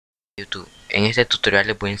YouTube. En este tutorial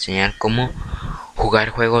les voy a enseñar cómo jugar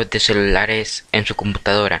juegos de celulares en su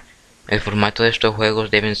computadora. El formato de estos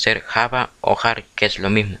juegos deben ser Java o JAR, que es lo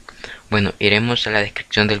mismo. Bueno, iremos a la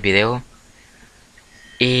descripción del video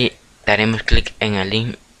y daremos clic en el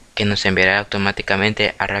link que nos enviará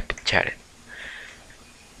automáticamente a RapidShare.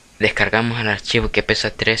 Descargamos el archivo que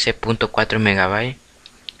pesa 13.4 MB,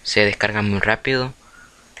 se descarga muy rápido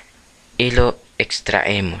y lo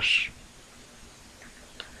extraemos.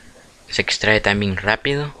 Se extrae también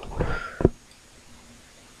rápido.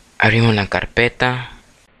 Abrimos la carpeta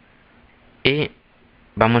y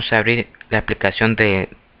vamos a abrir la aplicación de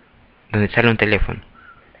donde sale un teléfono.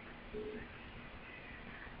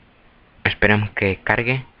 Esperamos que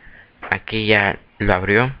cargue. Aquí ya lo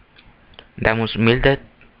abrió. Damos Mildred,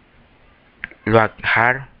 Load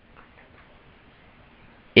Hard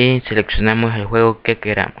y seleccionamos el juego que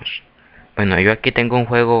queramos. Bueno, yo aquí tengo un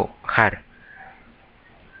juego hard.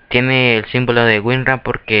 Tiene el símbolo de WinRAR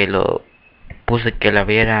porque lo puse que la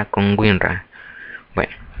viera con WinRAR.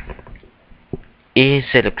 Bueno, y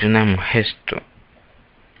seleccionamos esto.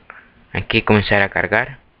 Aquí comenzar a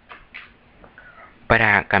cargar.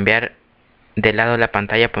 Para cambiar de lado la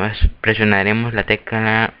pantalla, pues presionaremos la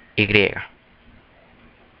tecla Y.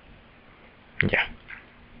 Ya.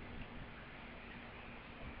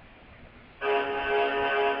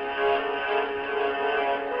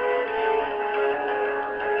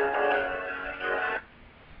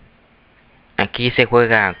 Aquí se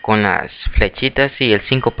juega con las flechitas y el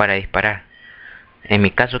 5 para disparar. En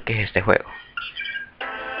mi caso, que es este juego.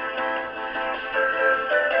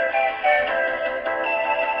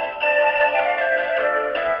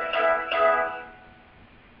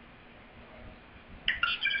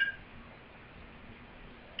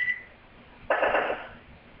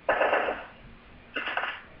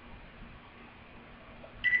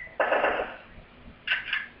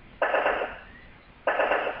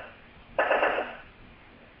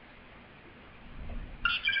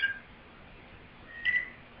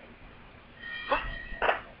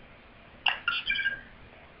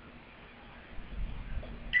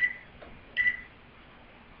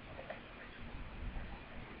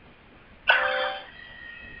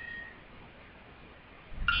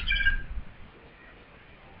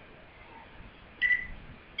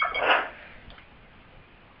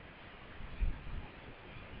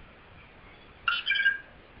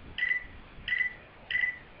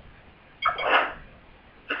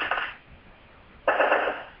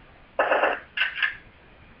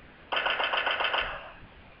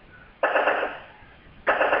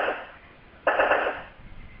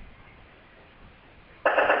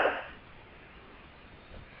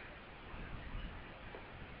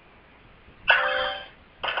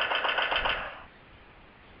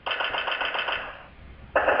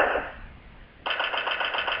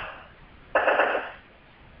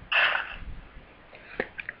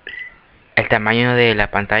 El tamaño de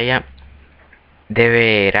la pantalla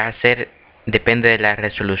depende de la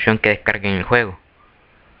resolución que descarguen el juego.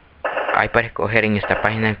 Hay para escoger en esta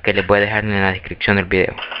página que les voy a dejar en la descripción del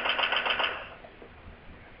video.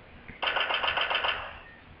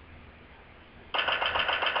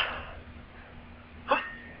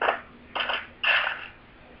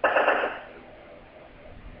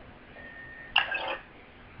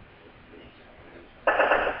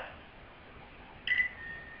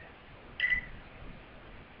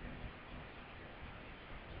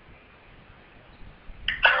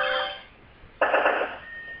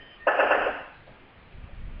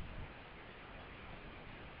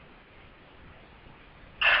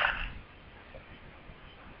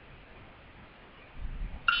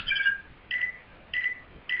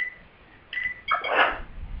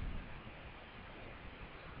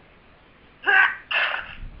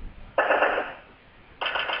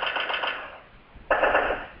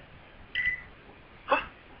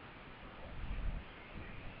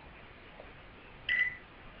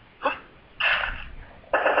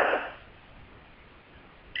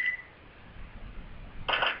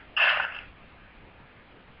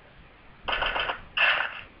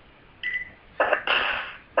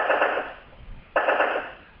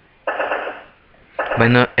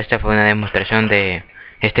 Bueno, esta fue una demostración de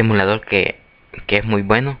este emulador que es muy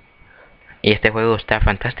bueno. Y este juego está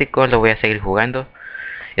fantástico, lo voy a seguir jugando.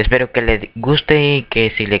 Espero que les guste y que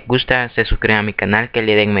si les gusta se suscriban a mi canal, que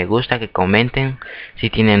le den me gusta, que comenten si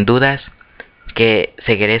tienen dudas, que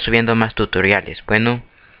seguiré subiendo más tutoriales. Bueno,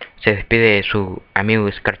 se despide su amigo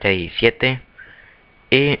Scarcha17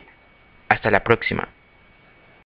 y hasta la próxima.